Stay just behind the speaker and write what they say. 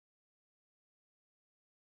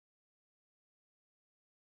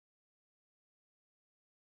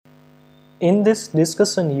In this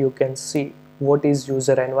discussion, you can see what is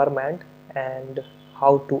user environment and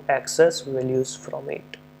how to access values from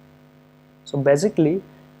it. So basically,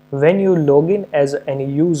 when you log in as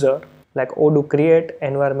any user, like Odoo create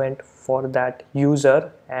environment for that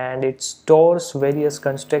user, and it stores various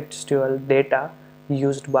contextual data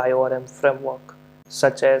used by ORM framework,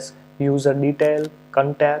 such as user detail,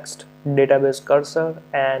 context, database cursor,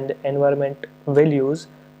 and environment values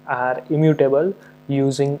are immutable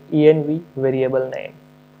using env variable name.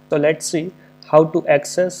 So let's see how to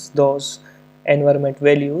access those environment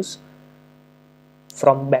values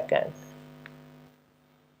from backend.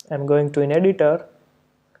 I'm going to an editor,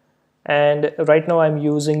 and right now I'm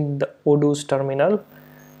using the Odoo's terminal.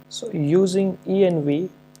 So using env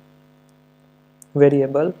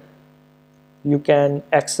variable, you can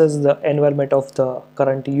access the environment of the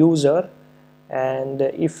current user, and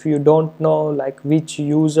if you don't know like which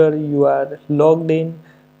user you are logged in,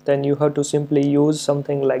 then you have to simply use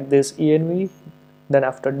something like this env, then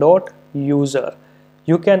after dot user.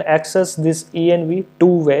 You can access this env two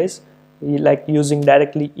ways, like using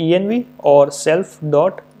directly env or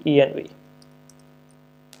self.env.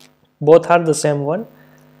 Both are the same one,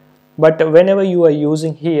 but whenever you are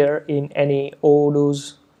using here in any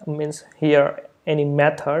Odoo's, means here any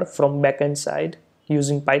method from backend side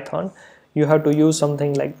using Python, you have to use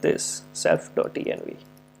something like this self.env,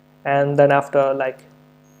 and then after like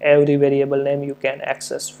every variable name you can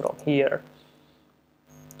access from here.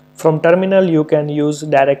 From terminal you can use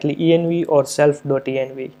directly env or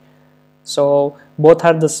self.env. So both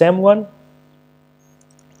are the same one,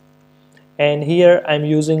 and here I'm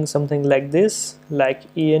using something like this, like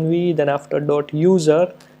env then after dot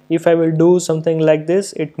user. If I will do something like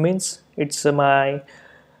this, it means it's my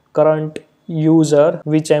current user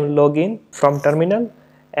which I'm logging from terminal,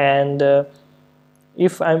 and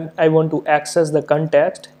if I want to access the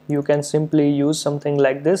context, you can simply use something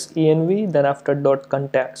like this env then after dot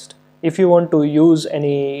context. If you want to use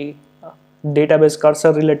any database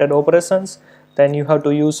cursor related operations, then you have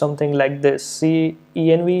to use something like this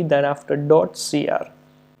env then after dot cr.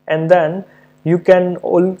 And then you can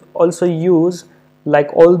also use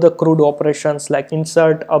like all the CRUD operations like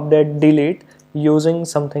insert, update, delete using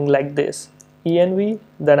something like this env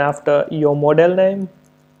then after your model name,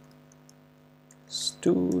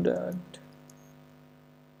 student,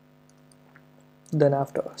 then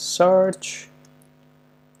after search.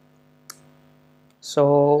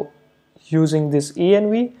 So using this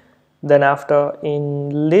env, then after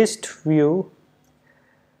in list view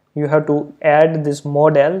you have to add this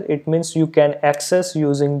model. It means you can access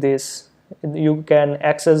using this, you can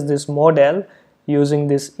access this model using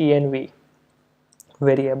this env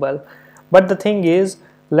variable. But the thing is,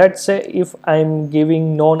 let's say if I'm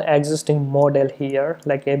giving non-existing model here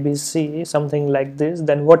like abc, something like this,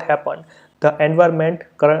 then what happened? The environment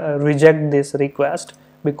reject this request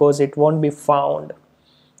because it won't be found.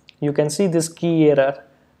 You can see this key error,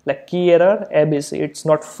 like key error abc, it's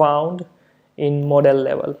not found in model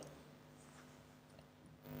level.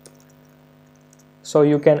 So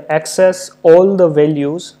you can access all the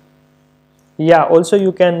values. Yeah, also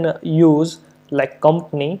you can use like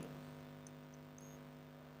company.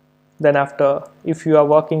 Then after, if you are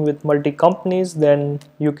working with multi companies, then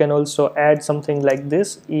you can also add something like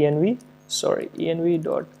this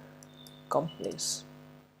env.companies.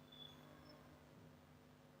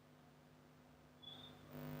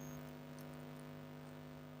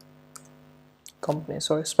 Company,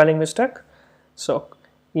 sorry, spelling mistake. So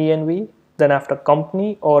env then after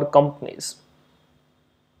company or companies.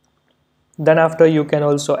 Then after you can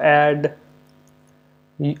also add,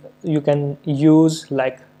 you can use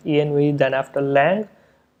like env then after lang,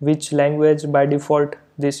 which language by default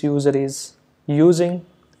this user is using.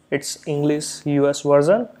 It's English US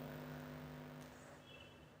version.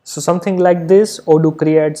 So something like this, Odoo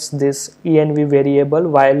creates this env variable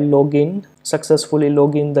while successfully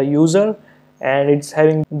login the user, and it's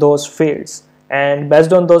having those fields, and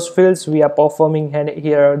based on those fields we are performing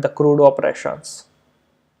here the CRUD operations.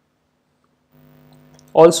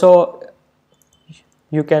 Also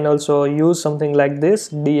you can also use something like this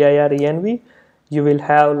dir env. You will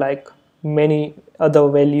have like many other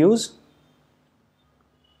values,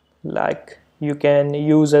 like you can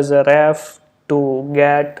use as a ref to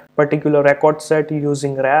get particular record set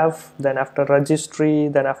using ref, then after registry,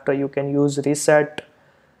 then after you can use reset,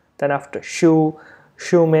 then after shoe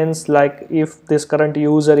means like if this current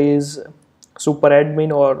user is super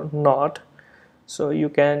admin or not. So you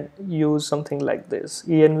can use something like this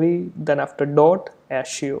env then after dot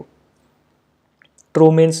su.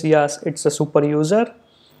 True means yes, it's a super user.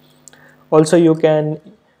 Also you can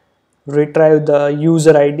retrieve the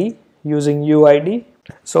user id using UID.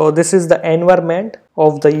 So this is the environment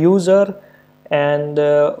of the user, and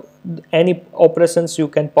any operations you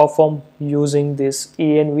can perform using this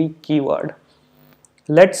env keyword.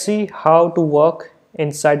 Let's see how to work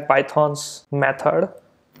inside Python's method.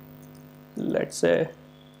 Let's say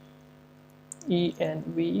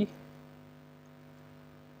env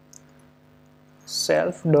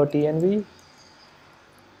self.env,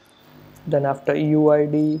 then after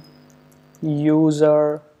UID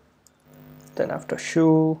user, then after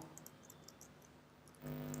su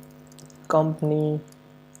company,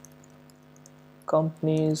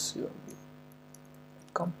 companies,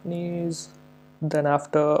 then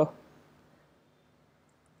after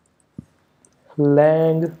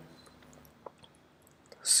lang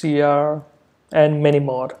cr, and many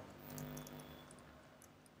more.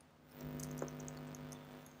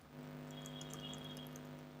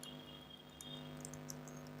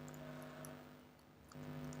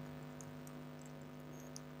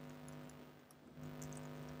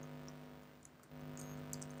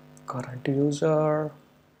 Current user,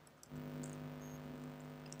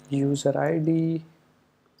 user ID,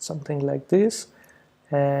 something like this,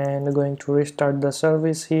 and going to restart the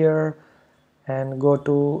service here and go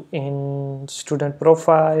to in student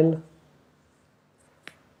profile,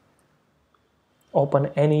 open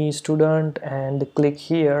any student and click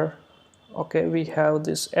here. Okay, we have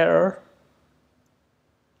this error,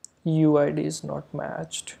 UID is not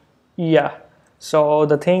matched. Yeah, so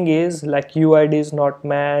the thing is, like, UID is not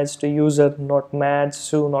matched, user not matched,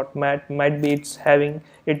 su not matched. Might be it's having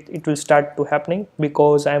it will start to happening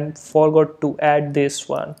because I'm forgot to add this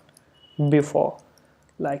one before,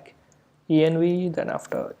 like env, then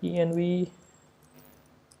after env,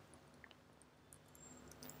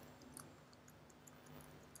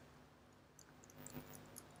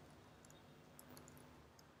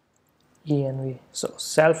 env. So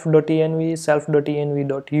self.env,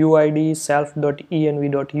 self.env.uid,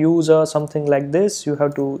 self.env.user, something like this you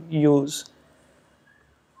have to use.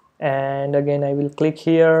 And again I will click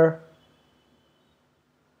here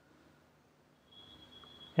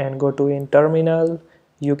and go to in terminal.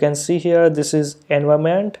 You can see here this is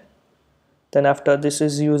environment, then after this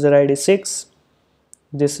is user ID 6.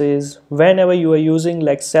 This is whenever you are using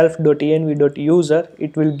like self.env.user,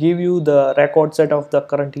 it will give you the record set of the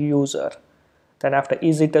current user. Then after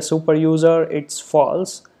is it a super user, it's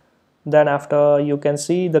false. Then after you can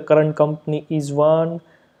see the current company is 1,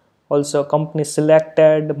 also company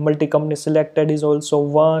selected, multi-company selected is also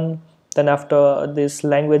 1. Then after this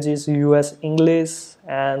language is US English,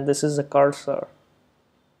 and this is a cursor,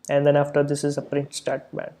 and then after this is a print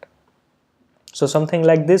statement. So something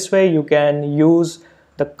like this way you can use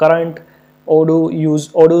the current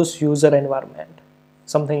Odoo's user environment,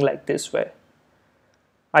 something like this way.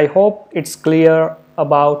 I hope it's clear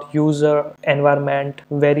about user environment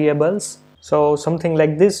variables. So something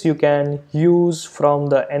like this you can use from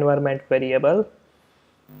the environment variable.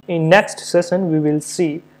 In next session we will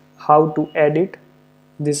see how to edit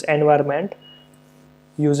this environment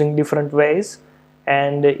using different ways,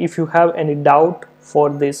 and if you have any doubt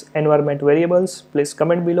for this environment variables, please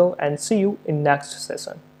comment below, and see you in next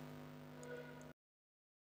session.